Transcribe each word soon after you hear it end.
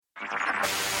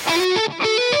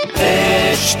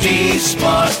HT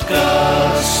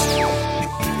Smartcast.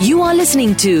 You are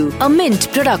listening to a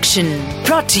Mint production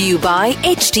brought to you by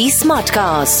HT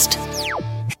Smartcast.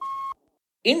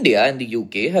 India and the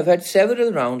UK have had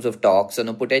several rounds of talks on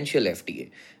a potential FTA,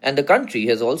 and the country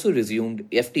has also resumed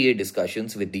FTA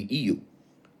discussions with the EU.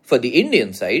 For the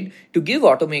Indian side, to give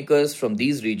automakers from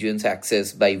these regions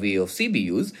access by way of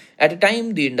CBUs at a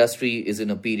time the industry is in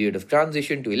a period of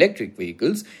transition to electric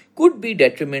vehicles could be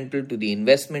detrimental to the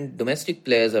investment domestic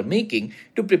players are making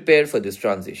to prepare for this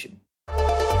transition.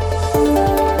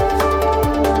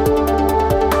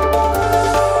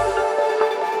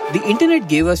 The internet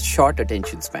gave us short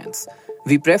attention spans.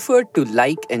 We preferred to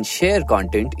like and share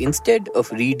content instead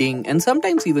of reading and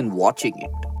sometimes even watching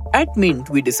it. At Mint,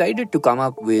 we decided to come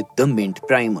up with the Mint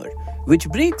Primer, which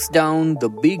breaks down the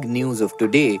big news of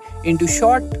today into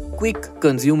short, quick,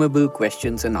 consumable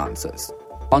questions and answers.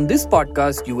 On this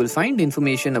podcast, you will find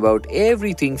information about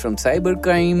everything from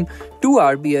cybercrime to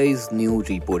RBI's new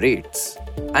repo rates.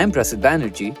 I'm Prasid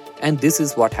Banerjee, and this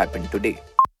is what happened today.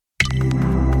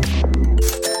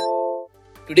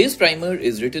 Today's primer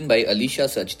is written by Alisha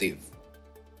Sachdev.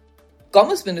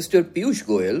 Commerce Minister Piyush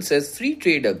Goyal says free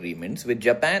trade agreements with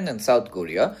Japan and South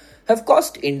Korea have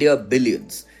cost India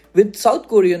billions, with South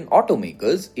Korean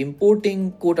automakers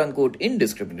importing quote-unquote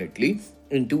indiscriminately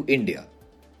into India.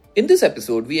 In this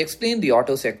episode, we explain the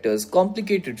auto sector's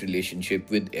complicated relationship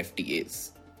with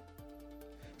FTAs.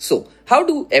 So, how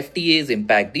do FTAs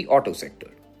impact the auto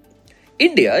sector?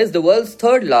 India is the world's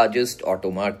third largest auto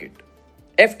market.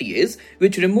 FTAs,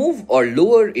 which remove or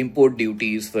lower import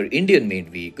duties for Indian-made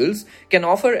vehicles, can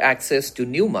offer access to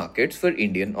new markets for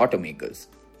Indian automakers.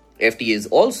 FTAs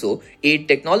also aid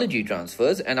technology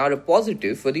transfers and are a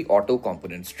positive for the auto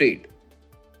components trade.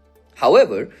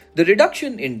 However, the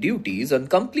reduction in duties on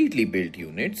completely built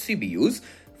units, CBUs,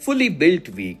 fully built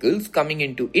vehicles coming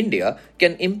into India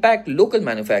can impact local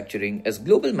manufacturing as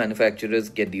global manufacturers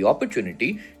get the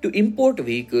opportunity to import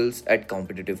vehicles at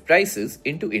competitive prices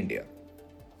into India.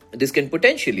 This can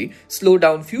potentially slow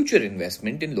down future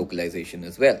investment in localization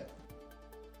as well.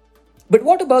 But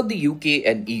what about the UK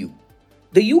and EU?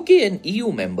 The UK and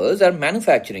EU members are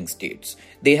manufacturing states.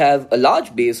 They have a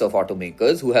large base of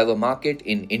automakers who have a market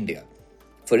in India.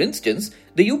 For instance,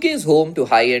 the UK is home to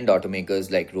high-end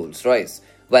automakers like Rolls-Royce,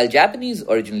 while Japanese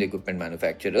original equipment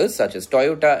manufacturers such as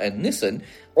Toyota and Nissan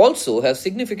also have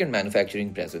significant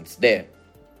manufacturing presence there.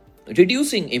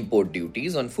 Reducing import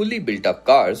duties on fully built-up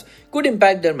cars could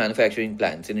impact their manufacturing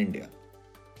plants in India.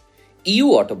 EU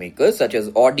automakers such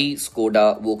as Audi,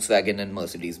 Skoda, Volkswagen and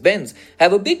Mercedes-Benz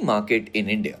have a big market in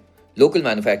India. Local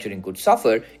manufacturing could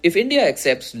suffer if India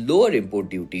accepts lower import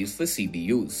duties for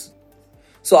CBUs.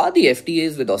 So are the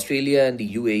FTAs with Australia and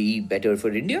the UAE better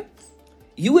for India?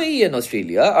 UAE and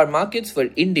Australia are markets for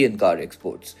Indian car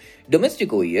exports. Domestic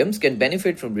OEMs can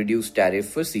benefit from reduced tariff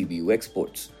for CBU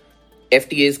exports.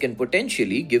 FTAs can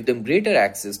potentially give them greater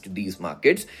access to these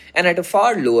markets and at a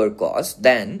far lower cost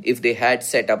than if they had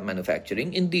set up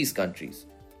manufacturing in these countries.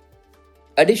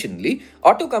 Additionally,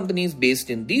 auto companies based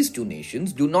in these two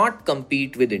nations do not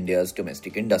compete with India's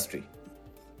domestic industry.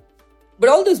 But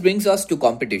all this brings us to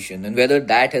competition and whether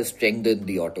that has strengthened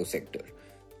the auto sector.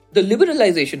 The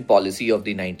liberalization policy of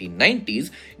the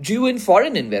 1990s drew in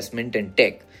foreign investment and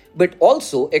tech, but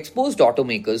also exposed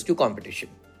automakers to competition.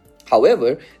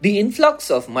 However, the influx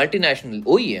of multinational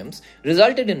OEMs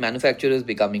resulted in manufacturers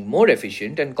becoming more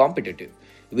efficient and competitive,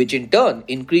 which in turn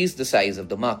increased the size of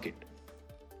the market.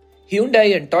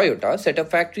 Hyundai and Toyota set up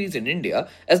factories in India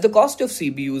as the cost of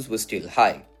CBUs was still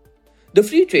high. The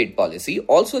free trade policy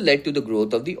also led to the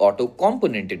growth of the auto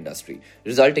component industry,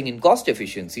 resulting in cost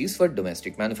efficiencies for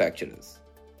domestic manufacturers.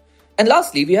 And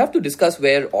lastly, we have to discuss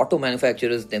where auto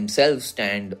manufacturers themselves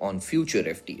stand on future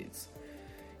FTAs.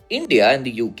 India and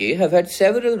the UK have had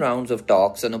several rounds of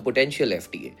talks on a potential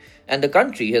FTA, and the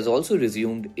country has also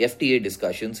resumed FTA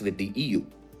discussions with the EU.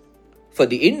 For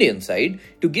the Indian side,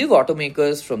 to give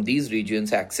automakers from these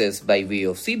regions access by way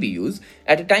of CBUs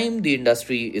at a time the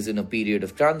industry is in a period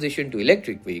of transition to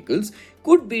electric vehicles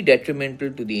could be detrimental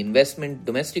to the investment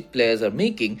domestic players are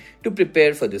making to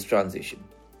prepare for this transition.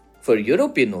 For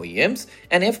European OEMs,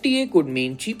 an FTA could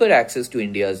mean cheaper access to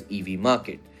India's EV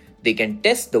market. They can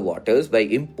test the waters by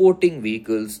importing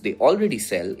vehicles they already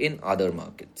sell in other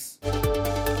markets.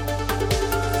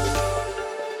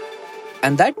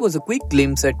 And that was a quick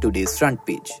glimpse at today's front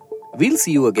page. We'll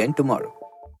see you again tomorrow.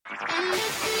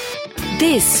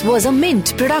 This was a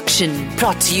Mint production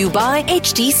brought to you by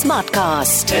HT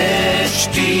Smartcast.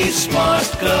 HT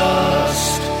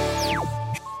Smartcast.